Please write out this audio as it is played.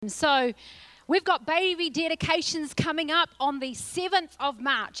So we've got baby dedications coming up on the 7th of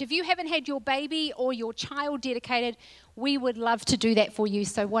March. If you haven't had your baby or your child dedicated, we would love to do that for you.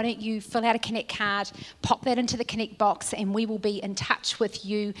 So why don't you fill out a Connect card, pop that into the Connect box, and we will be in touch with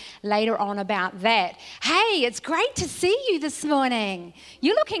you later on about that. Hey, it's great to see you this morning.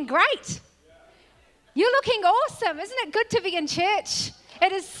 You're looking great. You're looking awesome. Isn't it good to be in church?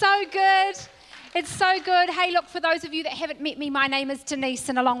 It is so good. It's so good. Hey, look, for those of you that haven't met me, my name is Denise,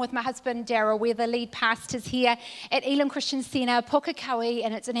 and along with my husband, Daryl, we're the lead pastors here at Elim Christian Centre, Pukekohe,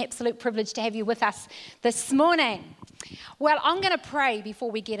 and it's an absolute privilege to have you with us this morning. Well, I'm going to pray before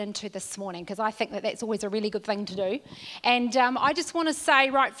we get into this morning, because I think that that's always a really good thing to do. And I just want to say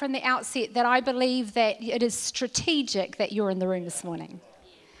right from the outset that I believe that it is strategic that you're in the room this morning.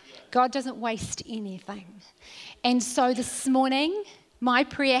 God doesn't waste anything. And so this morning, my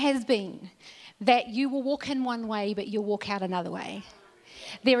prayer has been that you will walk in one way, but you'll walk out another way.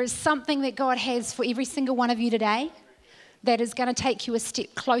 There is something that God has for every single one of you today that is going to take you a step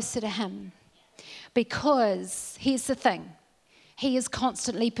closer to Him. Because here's the thing, He is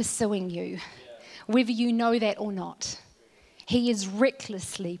constantly pursuing you, whether you know that or not. He is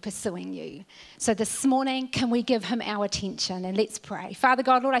recklessly pursuing you. So this morning, can we give Him our attention? And let's pray. Father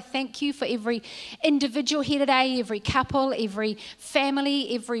God, Lord, I thank you for every individual here today, every couple, every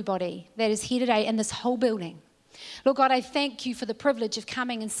family, everybody that is here today in this whole building. Lord God, I thank you for the privilege of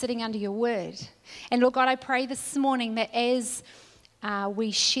coming and sitting under your word. And Lord God, I pray this morning that as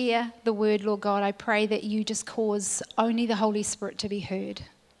we share the word, Lord God, I pray that you just cause only the Holy Spirit to be heard.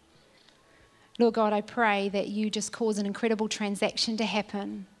 Lord God, I pray that you just cause an incredible transaction to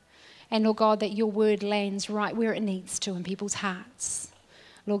happen. And Lord God, that your word lands right where it needs to in people's hearts.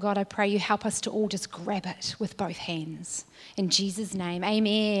 Lord God, I pray you help us to all just grab it with both hands. In Jesus' name,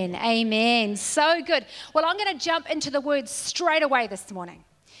 amen, amen. So good. Well, I'm going to jump into the word straight away this morning.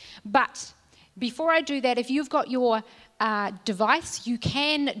 But before I do that, if you've got your device, you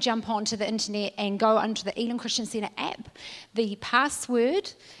can jump onto the internet and go onto the Elim Christian Centre app. The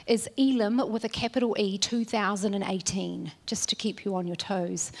password is Elim with a capital E 2018, just to keep you on your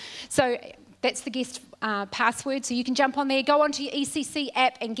toes. So that's the guest password. So you can jump on there, go onto your ECC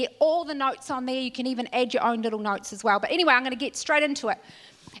app and get all the notes on there. You can even add your own little notes as well. But anyway, I'm going to get straight into it.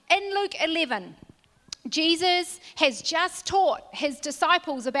 In Luke 11, Jesus has just taught his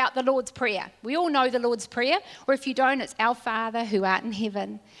disciples about the Lord's Prayer. We all know the Lord's Prayer, or if you don't, it's Our Father who art in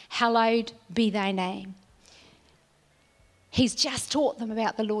heaven, hallowed be thy name. He's just taught them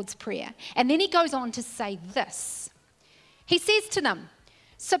about the Lord's Prayer. And then he goes on to say this. He says to them,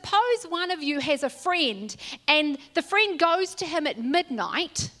 suppose one of you has a friend, and the friend goes to him at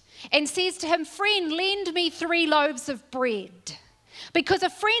midnight and says to him, friend, lend me 3 loaves of bread. Because a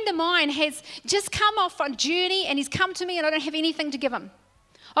friend of mine has just come off on a journey and he's come to me and I don't have anything to give him.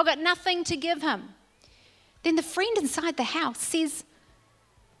 I've got nothing to give him. Then the friend inside the house says,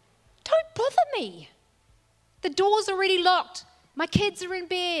 don't bother me. The door's already locked. My kids are in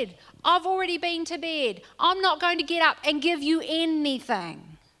bed. I've already been to bed. I'm not going to get up and give you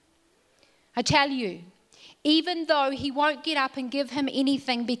anything. I tell you, even though he won't get up and give him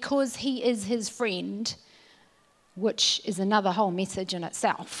anything because he is his friend, which is another whole message in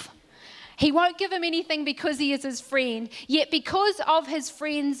itself. He won't give him anything because he is his friend, yet because of his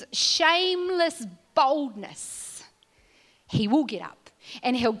friend's shameless boldness, he will get up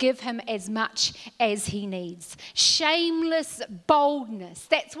and he'll give him as much as he needs. Shameless boldness.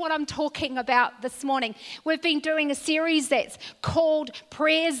 That's what I'm talking about this morning. We've been doing a series that's called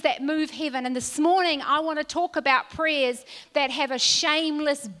Prayers That Move Heaven, and this morning I want to talk about prayers that have a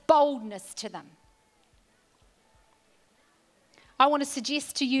shameless boldness to them. I want to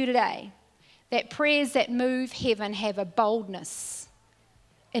suggest to you today that prayers that move heaven have a boldness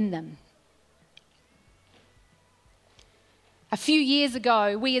in them. A few years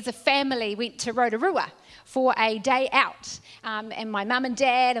ago, we as a family went to Rotorua for a day out. And my mum and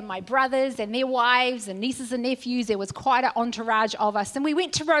dad and my brothers and their wives and nieces and nephews, there was quite an entourage of us. And we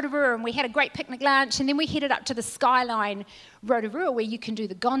went to Rotorua and we had a great picnic lunch, and then we headed up to the Skyline Rotorua, where you can do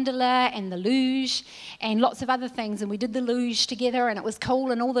the gondola and the luge and lots of other things. And we did the luge together and it was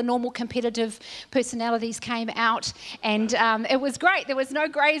cool, and all the normal competitive personalities came out, and it was great. There was no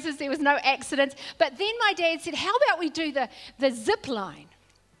grazes, there was no accidents. But then my dad said, how about we do the zip line?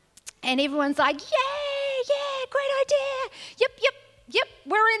 And everyone's like, yeah, great idea. Yep,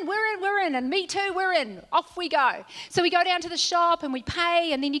 we're in. And me too, we're in. Off we go. So we go down to the shop and we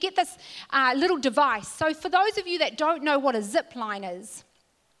pay, and then you get this little device. So for those of you that don't know what a zip line is,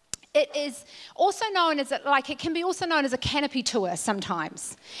 it is also known as, it can be also known as a canopy tour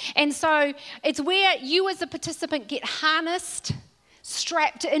sometimes. And so it's where you as a participant get harnessed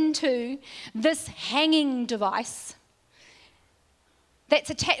strapped into this hanging device that's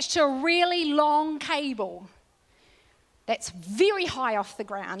attached to a really long cable that's very high off the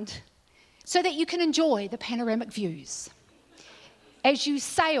ground so that you can enjoy the panoramic views as you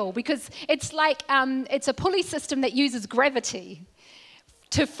sail, because it's like it's a pulley system that uses gravity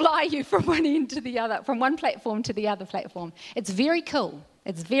to fly you from one end to the other, from one platform to the other platform. It's very cool.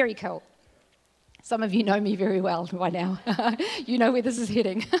 It's very cool. Some of you know me very well by now. You know where this is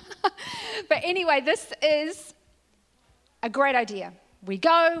heading. But anyway, this is a great idea. We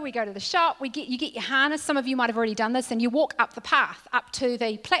go to the shop, you get your harness. Some of you might have already done this, and you walk up the path, up to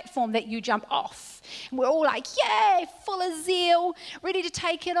the platform that you jump off. And we're all like, yay, full of zeal, ready to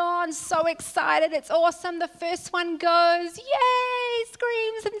take it on, so excited, it's awesome. The first one goes, yay,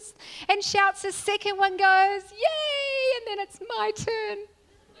 screams and shouts. The second one goes, yay, and then it's my turn.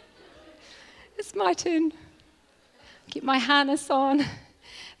 It's my turn. Get my harness on.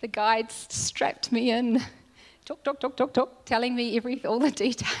 The guide strapped me in. Talk, telling me all the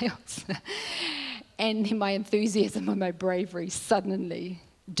details. And then my enthusiasm and my bravery suddenly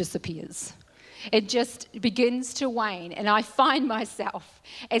disappears. It just begins to wane, and I find myself,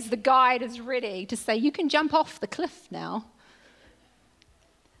 as the guide is ready to say, you can jump off the cliff now,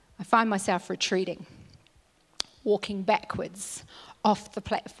 I find myself retreating, walking backwards off the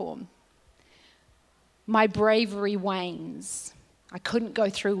platform. My bravery wanes. I couldn't go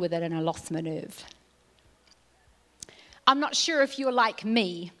through with it, and I lost my nerve. I'm not sure if you're like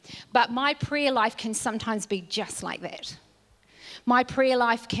me, but my prayer life can sometimes be just like that. My prayer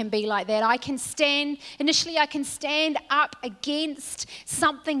life can be like that. I can stand up against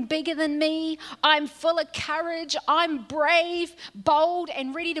something bigger than me. I'm full of courage. I'm brave, bold,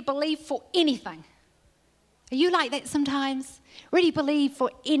 and ready to believe for anything. Are you like that sometimes? Ready to believe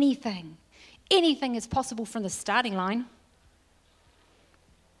for anything. Anything is possible from the starting line.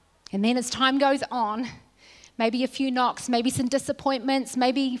 And then as time goes on, maybe a few knocks, maybe some disappointments,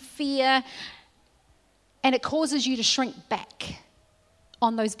 maybe fear, and it causes you to shrink back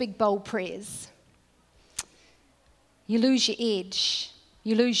on those big, bold prayers. You lose your edge.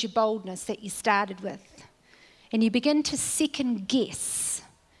 You lose your boldness that you started with. And you begin to second guess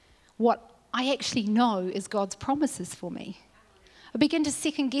what I actually know is God's promises for me. I begin to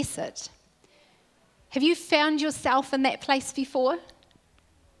second guess it. Have you found yourself in that place before?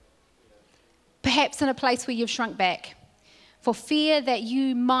 Perhaps in a place where you've shrunk back for fear that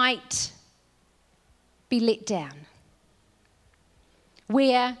you might be let down.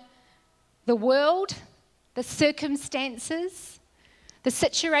 Where the world, the circumstances, the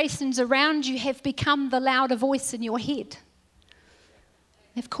situations around you have become the louder voice in your head.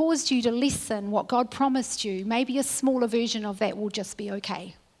 They've caused you to lessen what God promised you. Maybe a smaller version of that will just be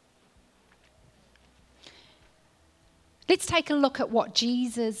okay. Let's take a look at what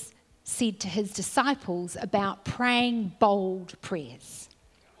Jesus said to his disciples about praying bold prayers.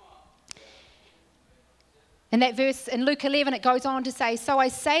 In that verse in Luke 11, it goes on to say, "So I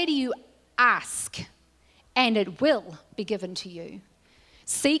say to you, ask, and it will be given to you.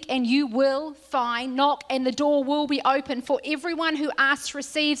 Seek, and you will find. Knock, and the door will be open. For everyone who asks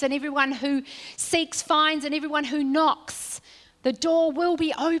receives, and everyone who seeks finds, and everyone who knocks, the door will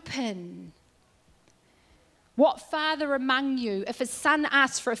be open. What father among you, if his son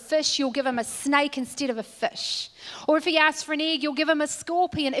asks for a fish, you'll give him a snake instead of a fish? Or if he asks for an egg, you'll give him a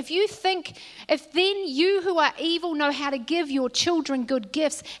scorpion? If then you who are evil know how to give your children good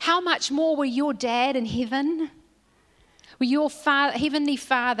gifts, how much more will your dad in heaven, will your heavenly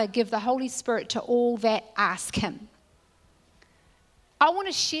Father give the Holy Spirit to all that ask him?" I want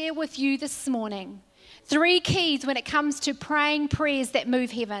to share with you this morning 3 keys when it comes to praying prayers that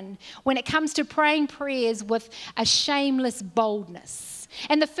move heaven, when it comes to praying prayers with a shameless boldness.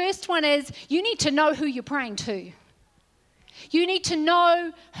 And the first one is you need to know who you're praying to. You need to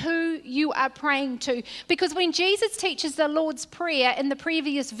know who you are praying to. Because when Jesus teaches the Lord's Prayer in the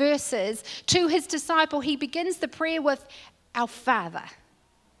previous verses to his disciple, he begins the prayer with our Father.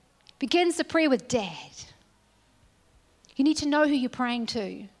 Begins the prayer with Dad. You need to know who you're praying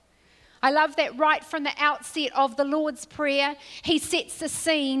to. I love that right from the outset of the Lord's Prayer, he sets the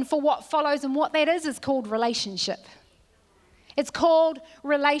scene for what follows, and what that is called relationship. It's called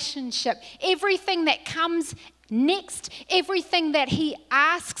relationship. Everything that comes next, everything that he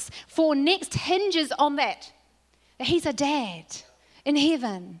asks for next hinges on that. That he's a dad in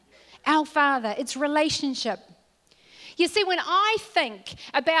heaven, our Father. It's relationship. You see, when I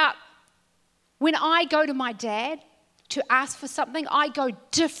go to my dad to ask for something, I go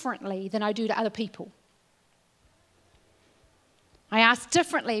differently than I do to other people. I ask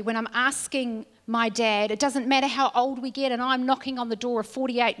differently when I'm asking my dad. It doesn't matter how old we get, and I'm knocking on the door of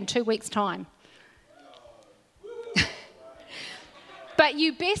 48 in 2 weeks' time. But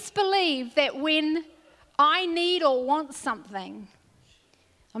you best believe that when I need or want something,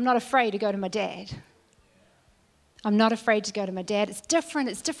 I'm not afraid to go to my dad. I'm not afraid to go to my dad. It's different.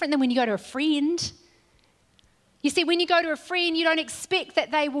 It's different than when you go to a friend. You see, when you go to a friend, you don't expect that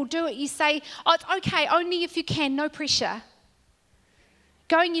they will do it. You say, oh, it's okay, only if you can, no pressure.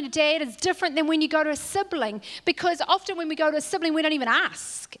 Going to dad is different than when you go to a sibling, because often when we go to a sibling, we don't even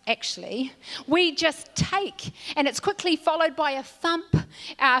ask, actually. We just take, and it's quickly followed by a thump,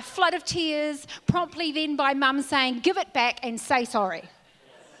 a flood of tears, promptly then by mum saying, give it back and say sorry.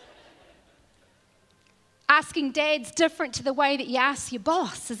 Asking dad's different to the way that you ask your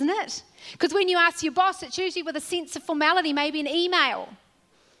boss, isn't it? Because when you ask your boss, it's usually with a sense of formality, maybe an email,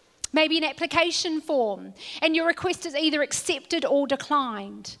 maybe an application form, and your request is either accepted or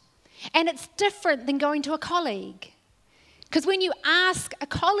declined. And it's different than going to a colleague. Because when you ask a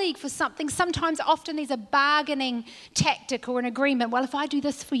colleague for something, sometimes often there's a bargaining tactic or an agreement. Well, if I do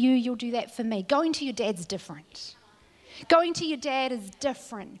this for you, you'll do that for me. Going to your dad's different. Going to your dad is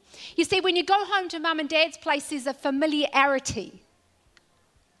different. You see, when you go home to mum and dad's place, there's a familiarity.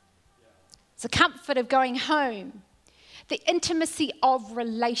 It's the comfort of going home. The intimacy of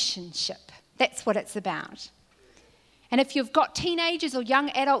relationship. That's what it's about. And if you've got teenagers or young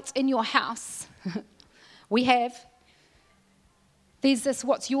adults in your house, we have, there's this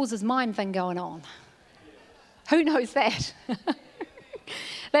what's yours is mine thing going on. Who knows that?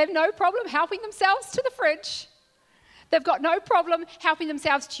 They have no problem helping themselves to the fridge. They've got no problem helping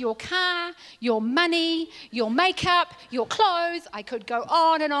themselves to your car, your money, your makeup, your clothes. I could go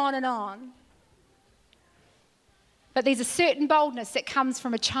on and on and on. But there's a certain boldness that comes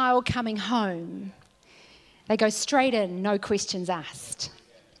from a child coming home. They go straight in, no questions asked.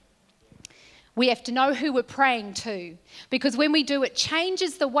 We have to know who we're praying to, because when we do, it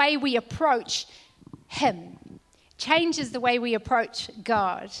changes the way we approach Him, changes the way we approach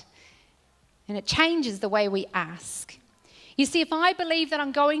God, and it changes the way we ask. You see, if I believe that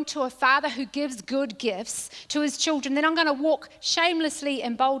I'm going to a Father who gives good gifts to His children, then I'm going to walk shamelessly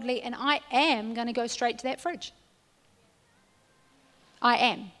and boldly, and I am going to go straight to that fridge. I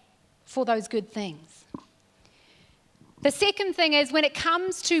am, for those good things. The second thing is, when it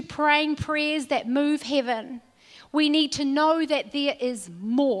comes to praying prayers that move heaven, we need to know that there is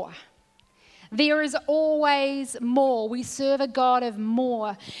more. There is always more. We serve a God of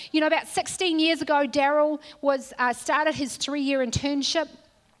more. You know, about 16 years ago, Daryl started his 3-year internship,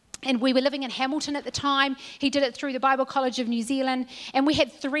 and we were living in Hamilton at the time. He did it through the Bible College of New Zealand, and we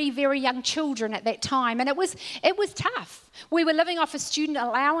had 3 very young children at that time, and it was tough. We were living off a student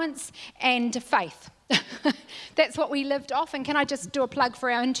allowance and faith. That's what we lived off. And can I just do a plug for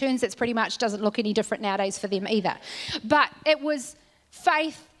our interns? It pretty much doesn't look any different nowadays for them either. But it was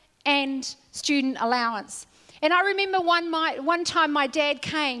faith and student allowance. And I remember one time my dad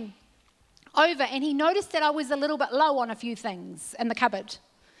came over and he noticed that I was a little bit low on a few things in the cupboard.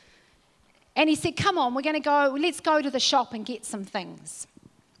 And he said, come on, let's go to the shop and get some things.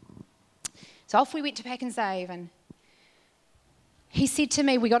 So off we went to Pack and Save, and he said to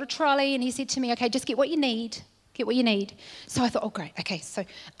me, we got a trolley, and he said to me, okay, just get what you need. Get what you need. So I thought, oh, great. Okay, so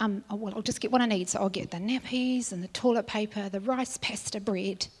I'll just get what I need. So I'll get the nappies and the toilet paper, the rice pasta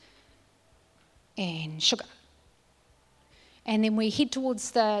bread, and sugar. And then we head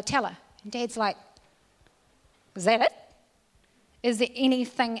towards the teller. And Dad's like, is that it? Is there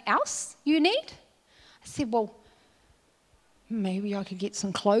anything else you need? I said, well, maybe I could get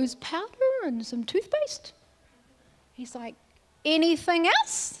some clothes powder and some toothpaste. He's like, anything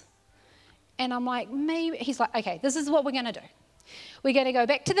else? And I'm like, maybe. He's like, okay, this is what we're going to do. We're going to go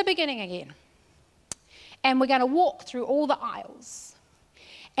back to the beginning again. And we're going to walk through all the aisles.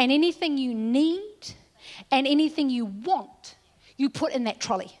 And anything you need and anything you want, you put in that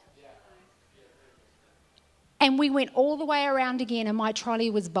trolley. And we went all the way around again, and my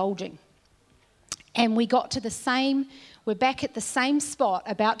trolley was bulging. And we got to we're back at the same spot,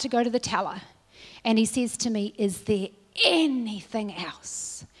 about to go to the teller. And he says to me, is there anything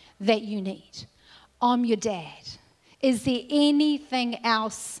else that you need? I'm your dad. Is there anything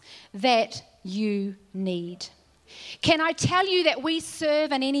else that you need? Can I tell you that we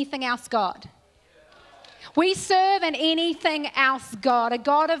serve an anything else God? We serve an anything else God, a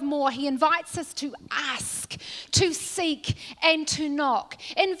God of more. He invites us to ask, to seek, and to knock.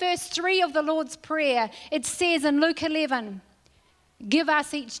 In verse 3 of the Lord's Prayer, it says in Luke 11, give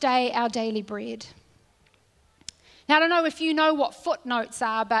us each day our daily bread. Now, I don't know if you know what footnotes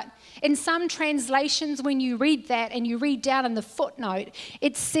are, but in some translations, when you read that and you read down in the footnote,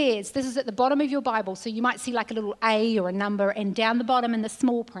 it says, this is at the bottom of your Bible, so you might see like a little A or a number, and down the bottom in the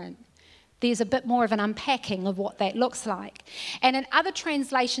small print, there's a bit more of an unpacking of what that looks like. And in other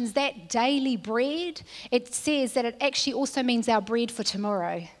translations, that daily bread, it says that it actually also means our bread for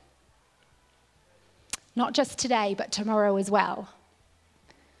tomorrow. Not just today, but tomorrow as well.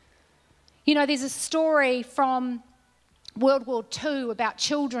 You know, there's a story from World War II about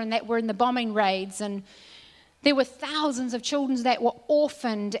children that were in the bombing raids, and there were thousands of children that were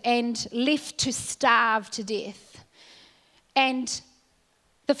orphaned and left to starve to death. And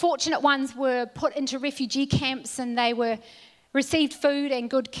the fortunate ones were put into refugee camps and they received food and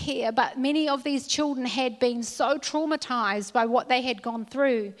good care, but many of these children had been so traumatized by what they had gone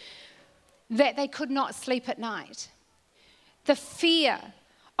through that they could not sleep at night. The fear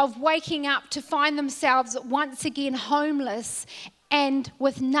of waking up to find themselves once again homeless and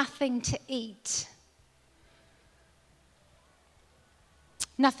with nothing to eat.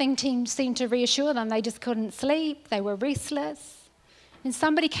 Nothing seemed to reassure them. They just couldn't sleep. They were restless. And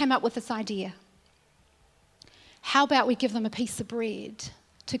somebody came up with this idea. How about we give them a piece of bread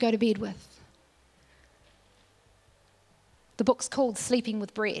to go to bed with? The book's called Sleeping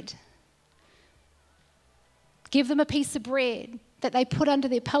with Bread. Give them a piece of bread that they put under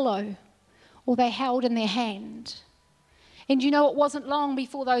their pillow or they held in their hand. And you know, it wasn't long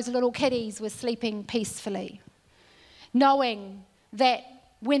before those little kiddies were sleeping peacefully, knowing that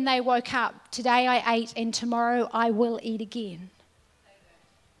when they woke up, today I ate and tomorrow I will eat again.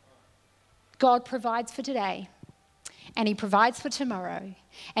 God provides for today, and He provides for tomorrow,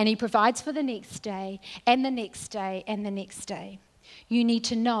 and He provides for the next day, and the next day, and the next day. You need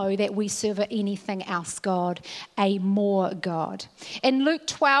to know that we serve anything else God, a more God. In Luke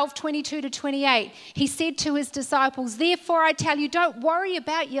 12:22-28, He said to His disciples, "Therefore I tell you, don't worry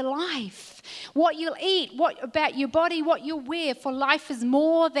about your life, what you'll eat, what about your body, what you'll wear, for life is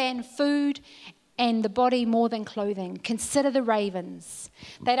more than food and the body more than clothing. Consider the ravens.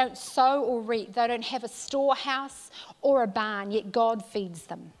 They don't sow or reap. They don't have a storehouse or a barn, yet God feeds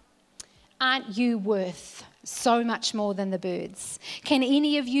them. Aren't you worth so much more than the birds? Can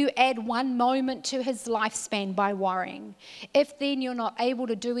any of you add one moment to his lifespan by worrying? If then you're not able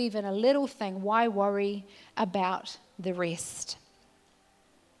to do even a little thing, why worry about the rest?"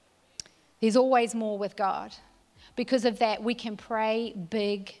 There's always more with God. Because of that, we can pray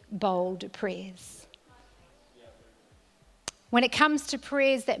big, bold prayers. When it comes to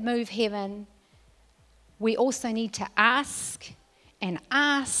prayers that move heaven, we also need to ask and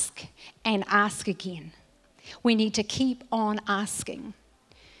ask and ask again. We need to keep on asking.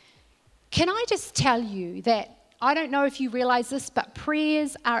 Can I just tell you that, I don't know if you realize this, but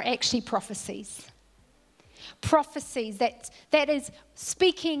prayers are actually prophecies. Prophecies, that is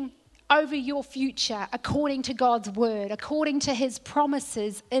speaking over your future according to God's word, according to his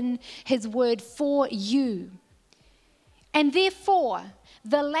promises in his word for you. And therefore,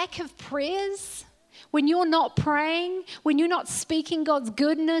 the lack of prayers, when you're not praying, when you're not speaking God's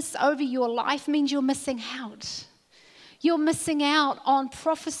goodness over your life, means you're missing out. You're missing out on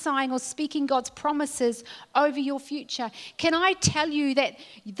prophesying or speaking God's promises over your future. Can I tell you that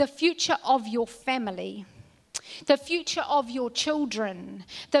the future of your family, the future of your children,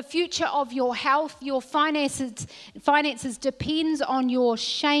 the future of your health, your finances depends on your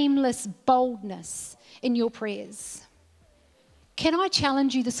shameless boldness in your prayers. Can I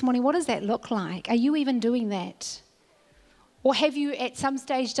challenge you this morning? What does that look like? Are you even doing that? Or have you at some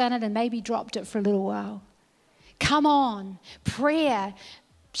stage done it and maybe dropped it for a little while? Come on, prayer.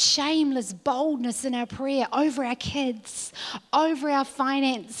 Shameless boldness in our prayer over our kids, over our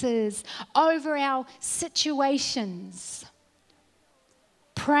finances, over our situations.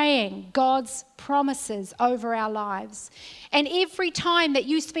 Praying God's promises over our lives. And every time that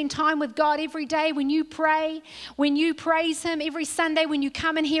you spend time with God, every day when you pray, when you praise him, every Sunday when you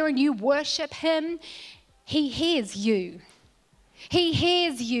come in here and you worship him, he hears you. He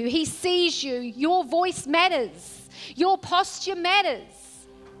hears you. He sees you. Your voice matters. Your posture matters.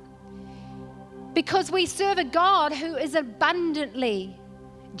 Because we serve a God who is abundantly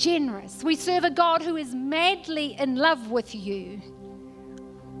generous. We serve a God who is madly in love with you.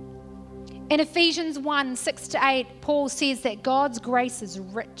 In Ephesians 1:6-8, Paul says that God's grace is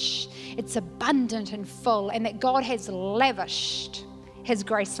rich, it's abundant and full, and that God has lavished his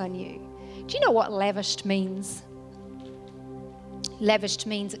grace on you. Do you know what lavished means? Lavished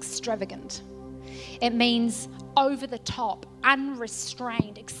means extravagant. It means over the top,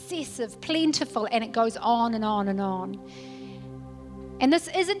 unrestrained, excessive, plentiful, and it goes on and on and on. And this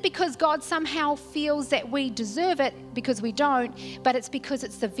isn't because God somehow feels that we deserve it, because we don't, but it's because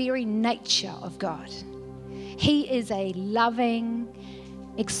it's the very nature of God. He is a loving,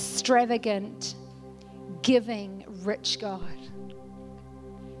 extravagant, giving, rich God.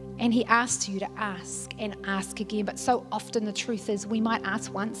 And he asks you to ask and ask again. But so often the truth is we might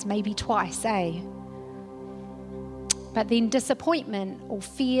ask once, maybe twice, But then disappointment or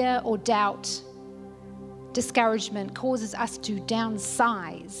fear or doubt, discouragement causes us to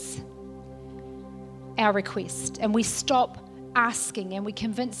downsize our request. And we stop asking and we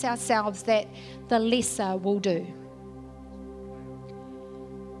convince ourselves that the lesser will do.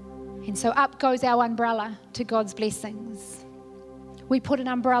 And so up goes our umbrella to God's blessings. We put an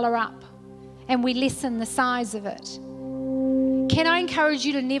umbrella up and we lessen the size of it. Can I encourage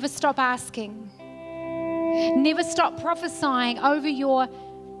you to never stop asking? Never stop prophesying over your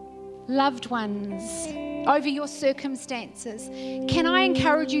loved ones, over your circumstances. Can I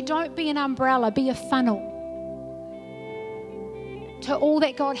encourage you, don't be an umbrella, be a funnel to all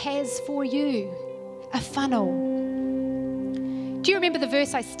that God has for you. A funnel. Do you remember the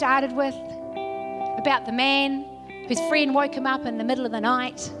verse I started with about the man whose friend woke him up in the middle of the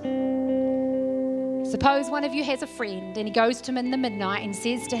night? Suppose one of you has a friend and he goes to him in the midnight and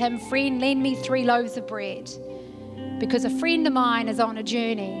says to him, "Friend, lend me 3 loaves of bread, because a friend of mine is on a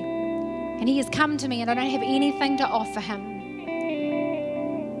journey and he has come to me and I don't have anything to offer him."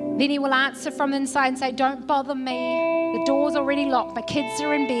 Then he will answer from inside and say, "Don't bother me. The door's already locked. My kids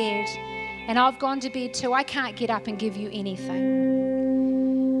are in bed and I've gone to bed too. I can't get up and give you anything."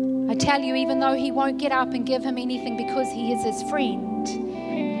 I tell you, even though he won't get up and give him anything because he is his friend,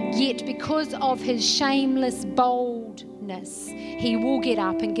 yet because of his shameless boldness, he will get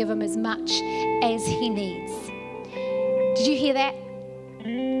up and give him as much as he needs. Did you hear that?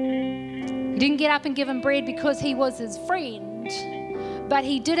 He didn't get up and give him bread because he was his friend, but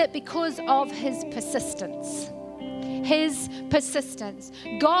he did it because of his persistence. His persistence.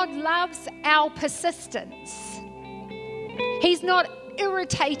 God loves our persistence. He's not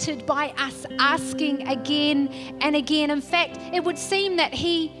irritated by us asking again and again. In fact, it would seem that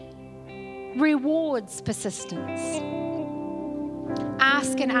he rewards persistence.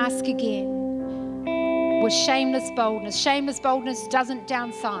 Ask and ask again with shameless boldness. Shameless boldness doesn't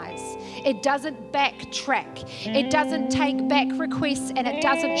downsize. It doesn't backtrack. It doesn't take back requests, and it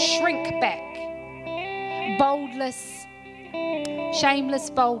doesn't shrink back. Shameless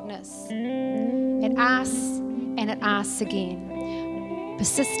boldness. It asks and it asks again.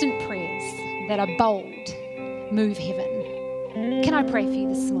 Persistent prayers that are bold move heaven. Can I pray for you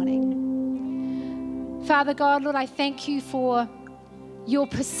this morning? Father God, Lord, I thank you for your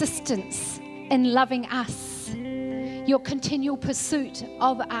persistence in loving us, your continual pursuit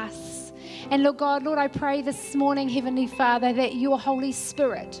of us. And Lord God, Lord, I pray this morning, Heavenly Father, that your Holy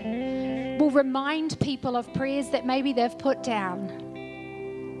Spirit will remind people of prayers that maybe they've put down,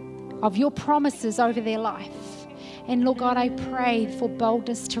 of your promises over their life. And Lord God, I pray for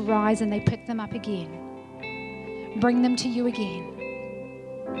boldness to rise and they pick them up again. Bring them to you again.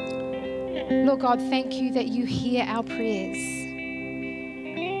 Lord God, thank you that you hear our prayers.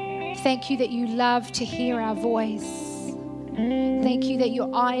 Thank you that you love to hear our voice. Thank you that your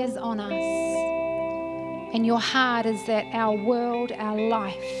eye is on us. And your heart is that our world, our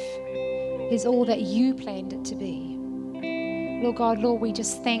life, is all that you planned it to be. Lord God, Lord, we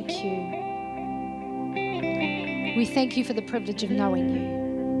just thank you. We thank you for the privilege of knowing you.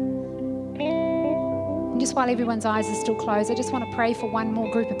 And just while everyone's eyes are still closed, I just want to pray for one more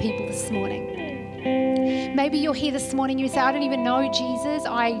group of people this morning. Maybe you're here this morning, you say, "I don't even know Jesus.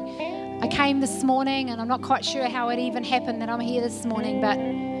 I came this morning and I'm not quite sure how it even happened that I'm here this morning, but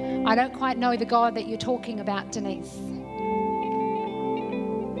I don't quite know the God that you're talking about, Denise.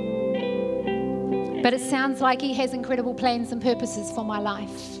 But it sounds like he has incredible plans and purposes for my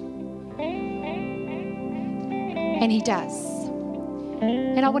life." And he does.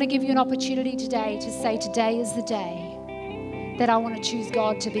 And I want to give you an opportunity today to say, today is the day that I want to choose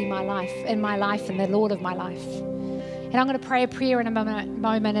God to be my life and the Lord of my life. And I'm going to pray a prayer in a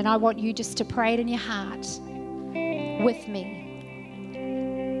moment, and I want you just to pray it in your heart with me.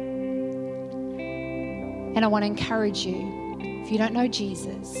 And I want to encourage you, if you don't know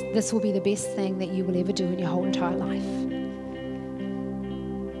Jesus, this will be the best thing that you will ever do in your whole entire life.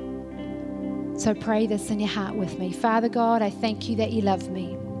 So pray this in your heart with me. Father God, I thank you that you love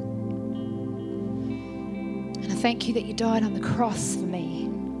me. And I thank you that you died on the cross for me.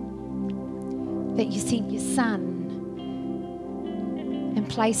 That you sent your Son in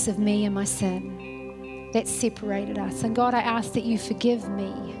place of me and my sin that separated us. And God, I ask that you forgive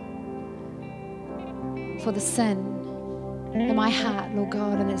me for the sin in my heart, Lord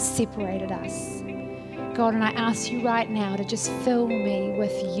God, and it's separated us. God, and I ask you right now to just fill me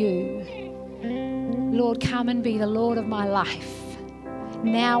with you. Lord, come and be the Lord of my life,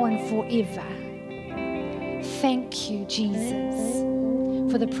 now and forever. Thank you, Jesus,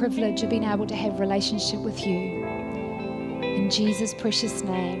 for the privilege of being able to have a relationship with you. In Jesus' precious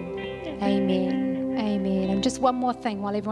name, amen. Amen. And just one more thing while everyone